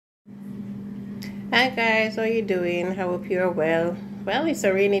Hi guys, how you doing? I hope you're well. Well, it's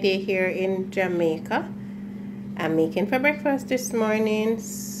a rainy day here in Jamaica. I'm making for breakfast this morning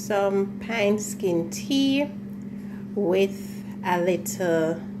some pine skin tea with a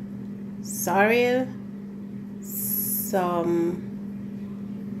little sorrel, some,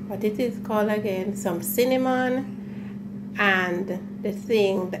 what it is called again, some cinnamon and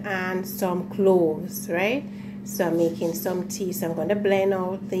some cloves, right? So I'm making some tea, so I'm going to blend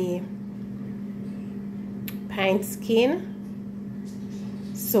out the pine skin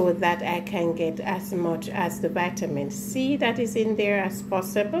so that I can get as much as the vitamin C that is in there as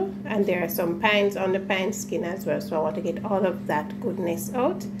possible. And there are some pines on the pine skin as well, so I want to get all of that goodness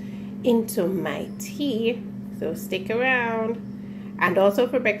out into my tea, so stick around. And also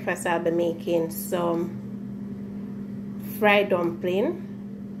for breakfast I'll be making some fried dumpling,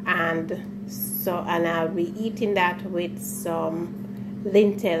 and I'll be eating that with some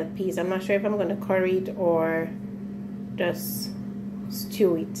lentil peas. I'm not sure if I'm going to curry it or just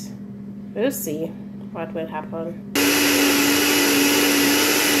stew it. We'll see what will happen.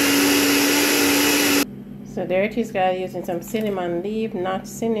 So there it is, guys, using some cinnamon leaf, not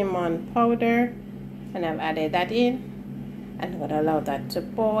cinnamon powder, and I've added that in. I'm going to allow that to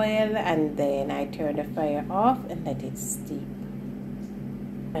boil, and then I turn the fire off and let it steep.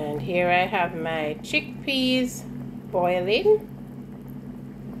 And here I have my chickpeas boiling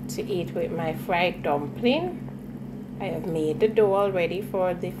to eat with my fried dumpling. I have made the dough already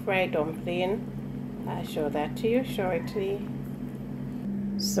for the fried dumpling. I'll show that to you shortly.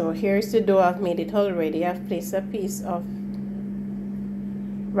 So here's the dough. I've made it already. I've placed a piece of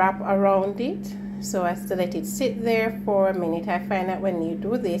wrap around it so as to let it sit there for a minute. I find that when you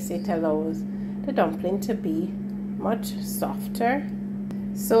do this, it allows the dumpling to be much softer.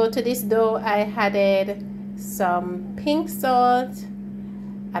 So to this dough I added some pink salt,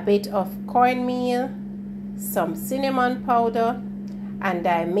 a bit of cornmeal, some cinnamon powder, and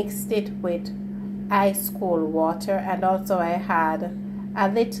I mixed it with ice cold water. And also I had a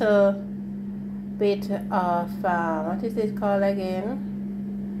little bit of what is it called again,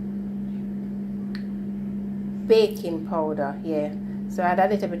 baking powder. Yeah, so I had a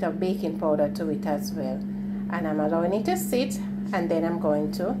little bit of baking powder to it as well, and I'm allowing it to sit, and then I'm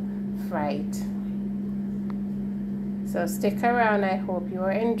going to fry it. So stick around. I hope you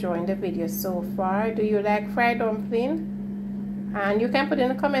are enjoying the video so far. Do you like fried dumpling? And you can put in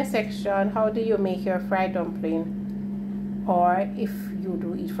the comment section, how do you make your fried dumpling? Or if you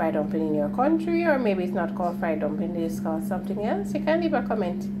do eat fried dumpling in your country, or maybe it's not called fried dumpling, it's called something else. You can leave a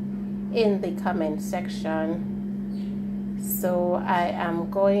comment in the comment section. So I am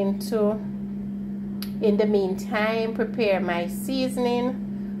going to, in the meantime, prepare my seasoning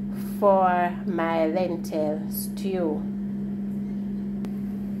for my lentil stew.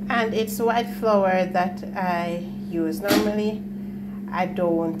 And it's white flour that I use. Normally I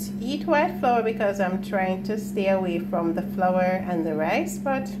don't eat white flour because I'm trying to stay away from the flour and the rice,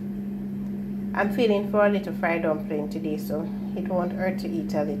 but I'm feeling for a little fried dumpling today, so it won't hurt to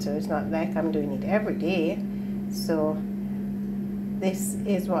eat a little. It's not like I'm doing it every day. So this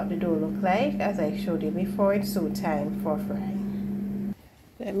is what the dough looks like as I showed you before. It's so time for frying.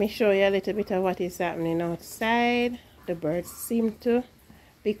 Let me show you a little bit of what is happening outside. The birds seem to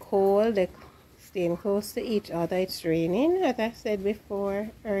be cold. They're staying close to each other. It's raining, as I said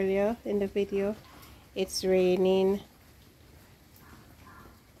before earlier in the video. It's raining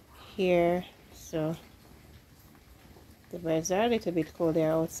here, so the birds are a little bit cold.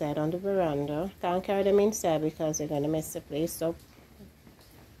 They're outside on the veranda. Can't carry them inside because they're going to mess the place up.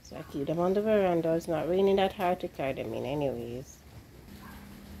 So I keep them on the veranda. It's not raining that hard to carry them in anyways.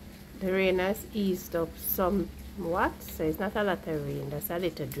 The rain has eased up somewhat, so it's not a lot of rain. There's a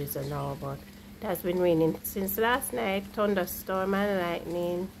little drizzle now, but it has been raining since last night. Thunderstorm and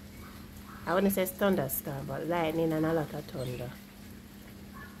lightning. I wouldn't say thunderstorm, but lightning and a lot of thunder.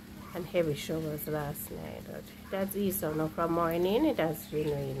 And heavy showers last night. But that's eased up now. From morning it has been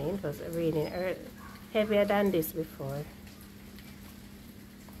raining. It was raining heavier than this before.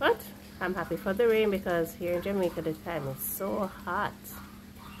 But I'm happy for the rain because here in Jamaica the time is so hot.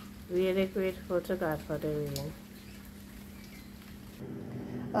 Really grateful to God for the rain.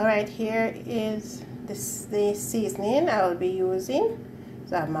 Alright, here is the seasoning I will be using.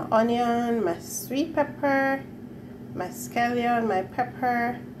 So I have my onion, my sweet pepper, my scallion, my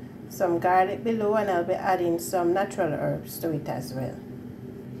pepper, some garlic below, and I'll be adding some natural herbs to it as well.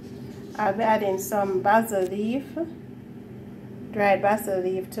 I'll be adding some basil leaf, dried basil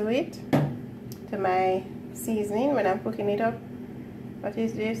leaf to it, to my seasoning when I'm cooking it up. What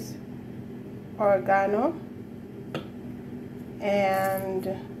is this? Oregano and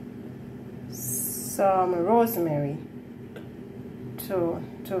some rosemary to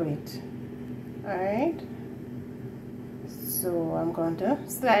it. Alright, so I'm going to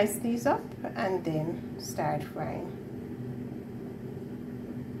slice these up and then start frying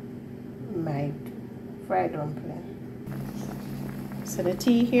my fried dumpling. So the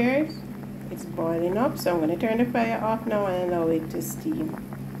tea here is boiling up, so I'm going to turn the fire off now and allow it to steam.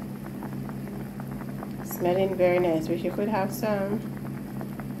 Smelling very nice. Wish you could have some,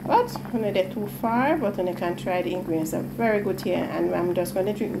 but when I get too far, but when I can try the ingredients are very good here, and I'm just going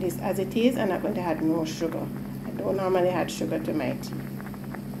to drink this as it is. I'm not going to add no sugar. I don't normally add sugar to my tea.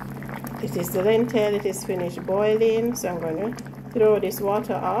 This is the lentil. It is finished boiling, so I'm going to throw this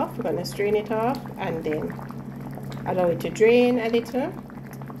water off. We're going to strain it off and then allow it to drain a little,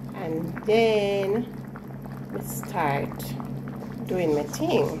 and then we start doing my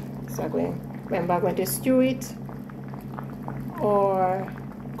thing. So I'm going to stew it or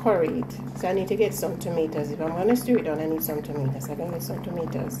curry it. So I need to get some tomatoes. If I'm going to stew it down, I need some tomatoes. I'm going to get some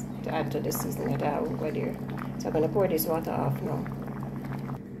tomatoes to add to the seasoning that I have over there. So I'm going to pour this water off now.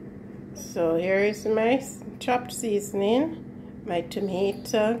 So here is my chopped seasoning, my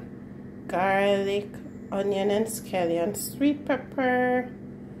tomato, garlic, onion and scallion, sweet pepper,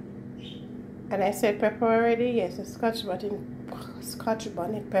 and I said pepper already. Yes, a scotch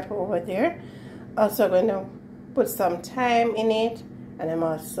bonnet pepper over there. Also going to put some thyme in it, and I'm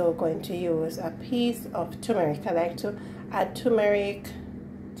also going to use a piece of turmeric. I like to add turmeric,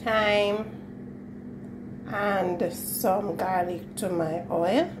 thyme, and some garlic to my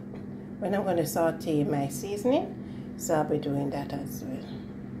oil when I'm going to saute my seasoning. So I'll be doing that as well.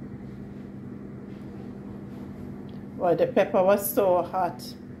 Well, the pepper was so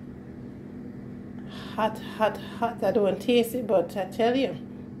hot. Hot. I don't taste it, but I tell you,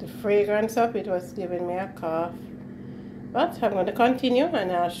 the fragrance of it was giving me a cough. But I'm going to continue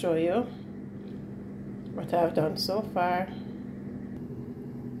and I'll show you what I've done so far.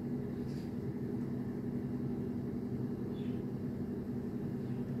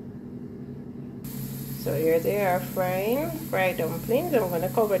 So here they are fried dumplings. I'm going to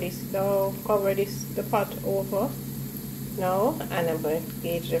cover this now, the pot over now, and I'm going to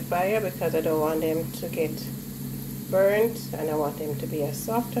gauge the fire because I don't want them to get burnt and I want them to be as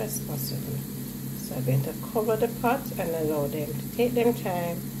soft as possible. So I'm going to cover the pot and allow them to take them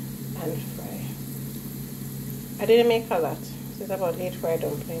time and fry. I didn't make a lot, so it's about 8 fried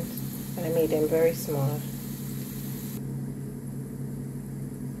dumplings, and I made them very small.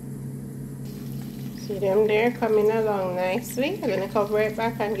 See them there coming along nicely. I'm going to cover it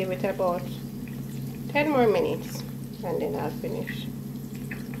back and give it about 10 more minutes and then I'll finish.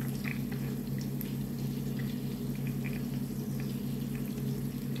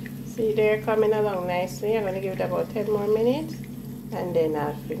 See they're coming along nicely. I'm going to give it about 10 more minutes and then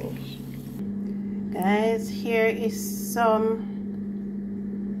I'll finish. Guys, here is some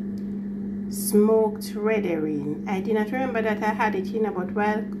smoked red herring. I did not remember that I had it in, but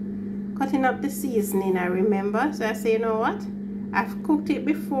while cutting up the seasoning I remember, so I say, you know what, I've cooked it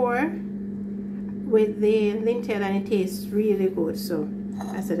before with the lentil and it tastes really good. So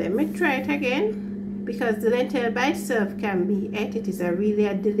I said, let me try it again, because the lentil by itself can be ate. It is a really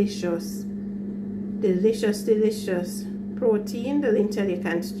delicious protein. The lentil, you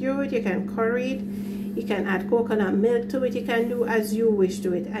can stew it, you can curry it, you can add coconut milk to it, you can do as you wish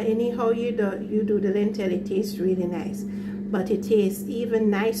to it. Anyhow you do the lentil, it tastes really nice. But it tastes even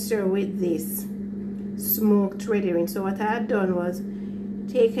nicer with this smoked red herring. So what I had done was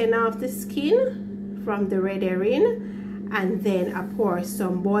taken off the skin from the red herring, and then I pour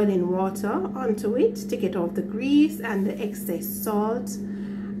some boiling water onto it to get off the grease and the excess salt.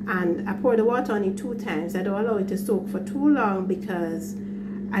 And I pour the water on it 2 times. I don't allow it to soak for too long because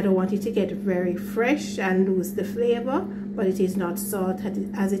I don't want it to get very fresh and lose the flavor. But it is not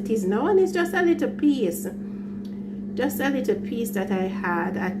salted as it is now, and it's just a little piece. Just a little piece that I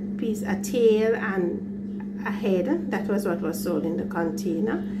had, a tail and a head. That was what was sold in the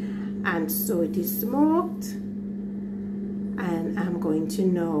container. And so it is smoked, and I'm going to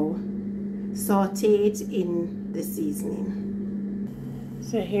now saute it in the seasoning.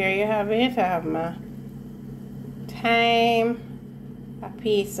 So here you have it. I have my thyme, a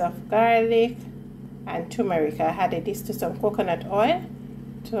piece of garlic, and turmeric. I added this to some coconut oil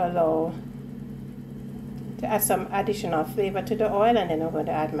to add some additional flavor to the oil, and then I'm going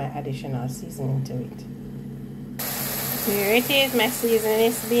to add my additional seasoning to it. So here it is, my seasoning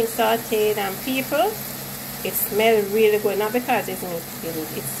is being sauteed, and people, it smells really good. Not because it's meat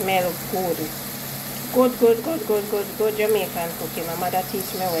filled, it smells good. Good Jamaican cooking. My mother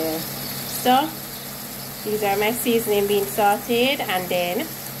teach me well. So these are my seasoning being sauteed, and then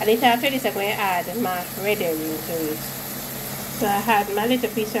A little after this, I'm going to add my red herring to it. So I had my little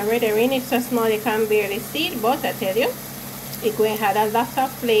piece of red herring. It's so small you can barely see it, but I tell you, it's going to add a lot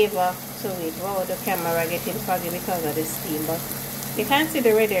of flavor to it. Wow, the camera getting foggy because of the steam, but you can see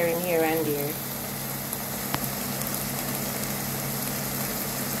the red herring here and there.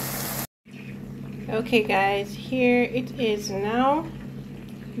 Okay guys, here it is now.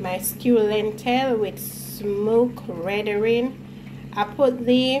 My stew lentil with smoked red herring. I put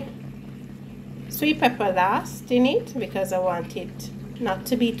the sweet pepper last in it because I want it not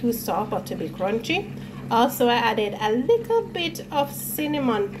to be too soft but to be crunchy. Also, I added a little bit of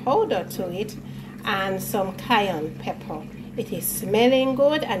cinnamon powder to it and some cayenne pepper. It is smelling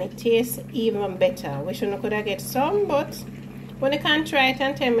good and it tastes even better. Wish I could have get some, but when you can try it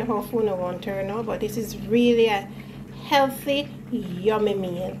and tell me how food won't turn out. But this is really a healthy, yummy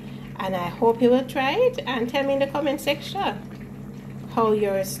meal, and I hope you will try it and tell me in the comment section how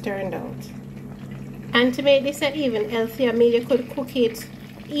yours turned out. And to make this an even healthier meal, you could cook it,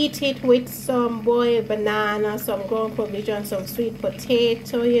 eat it with some boiled banana, some ground provision, some sweet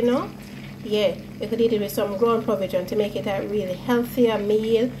potato, you know. Yeah, you could eat it with some ground provision to make it a really healthier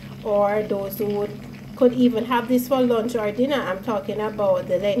meal. Or those who could even have this for lunch or dinner. I'm talking about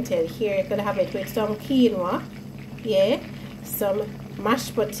the lentil here. You could have it with some quinoa, yeah, some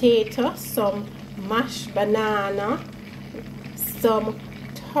mashed potato, some mashed banana, some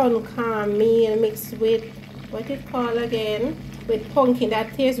corn meal mixed with what it called again, with pumpkin.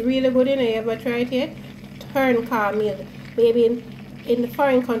 That tastes really good. You know, you ever tried it? Corn meal. Maybe in the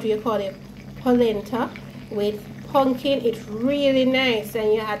foreign country you call it polenta with pumpkin. It's really nice,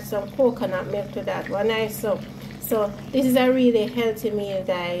 and you add some coconut milk to that one. Nice. So this is a really healthy meal,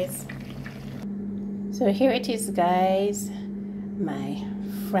 guys. So here it is, guys, my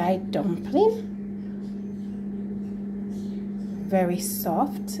fried dumpling. Very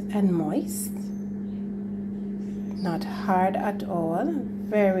soft and moist, not hard at all,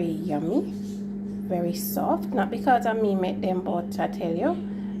 very yummy, very soft. Not because of me make them, but I tell you,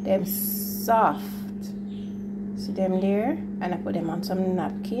 them soft. See them there? And I put them on some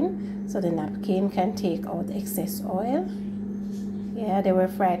napkin so the napkin can take out the excess oil. Yeah, they were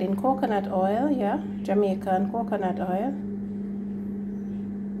fried in coconut oil, yeah, Jamaican coconut oil.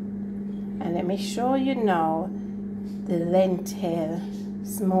 And let me show you now the lentil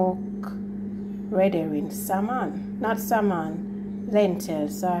smoke red herring salmon, not salmon, lentil,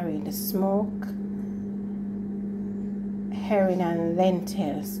 sorry, the smoke herring and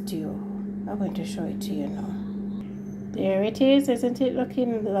lentil stew. I'm going to show it to you now. There it is. Isn't it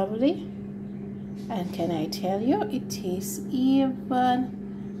looking lovely? And can I tell you, it tastes even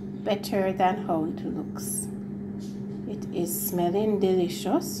better than how it looks. It is smelling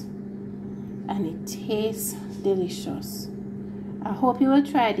delicious and it tastes delicious. I hope you will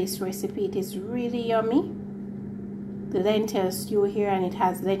try this recipe. It is really yummy. The lentil stew here, and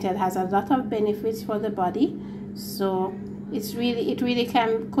lentil has a lot of benefits for the body. So it really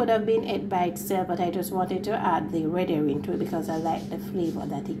could have been ate by itself, but I just wanted to add the red herring to it because I like the flavor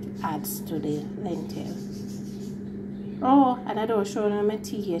that it adds to the lentil. Oh, and I don't show you my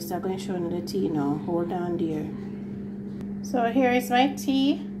tea here, so I'm going to show you the tea now. Hold on there. So here is my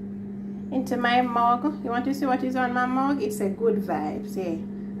tea into my mug. You want to see what is on my mug? It's a good vibes, yeah,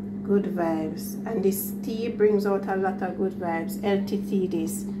 good vibes. And this tea brings out a lot of good vibes. Healthy tea,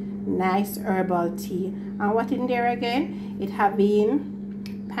 this nice herbal tea. And what in there again? It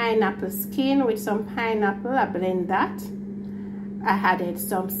having pineapple skin with some pineapple. I blend that. I added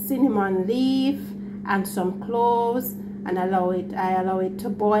some cinnamon leaf and some cloves, and I allow it to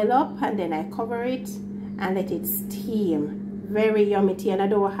boil up, and then I cover it and let it steam. Very yummy tea, and I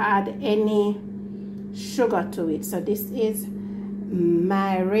don't add any sugar to it. So this is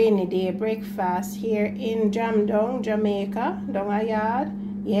my rainy day breakfast here in Jamdong, Jamaica, down a yard.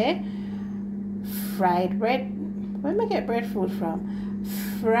 Yeah, fried bread. Where do I get breadfruit from?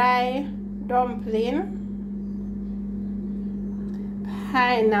 Fried dumpling,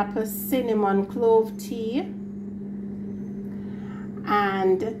 pineapple cinnamon clove tea,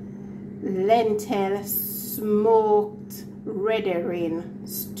 and lentil smoked red herring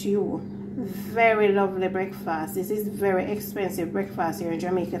stew. Very lovely breakfast. This is very expensive breakfast here in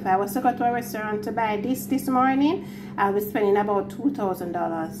Jamaica. If I was to go to a restaurant to buy this morning, I'll be spending about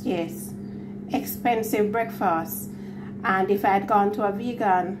 $2,000. Yes, expensive breakfast. And if I had gone to a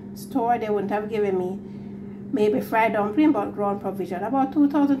vegan store, they wouldn't have given me maybe fried dumpling, but ground provision. About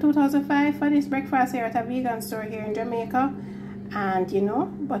 $2,000, $2,500 for this breakfast here at a vegan store here in Jamaica. And you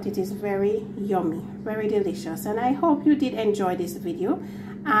know, but it is very yummy, very delicious. And I hope you did enjoy this video.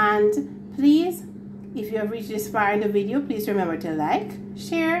 And please If you have reached this far in the video, please remember to like,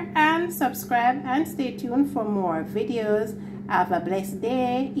 share, and subscribe, and stay tuned for more videos. Have a blessed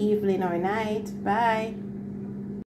day, evening, or night. Bye.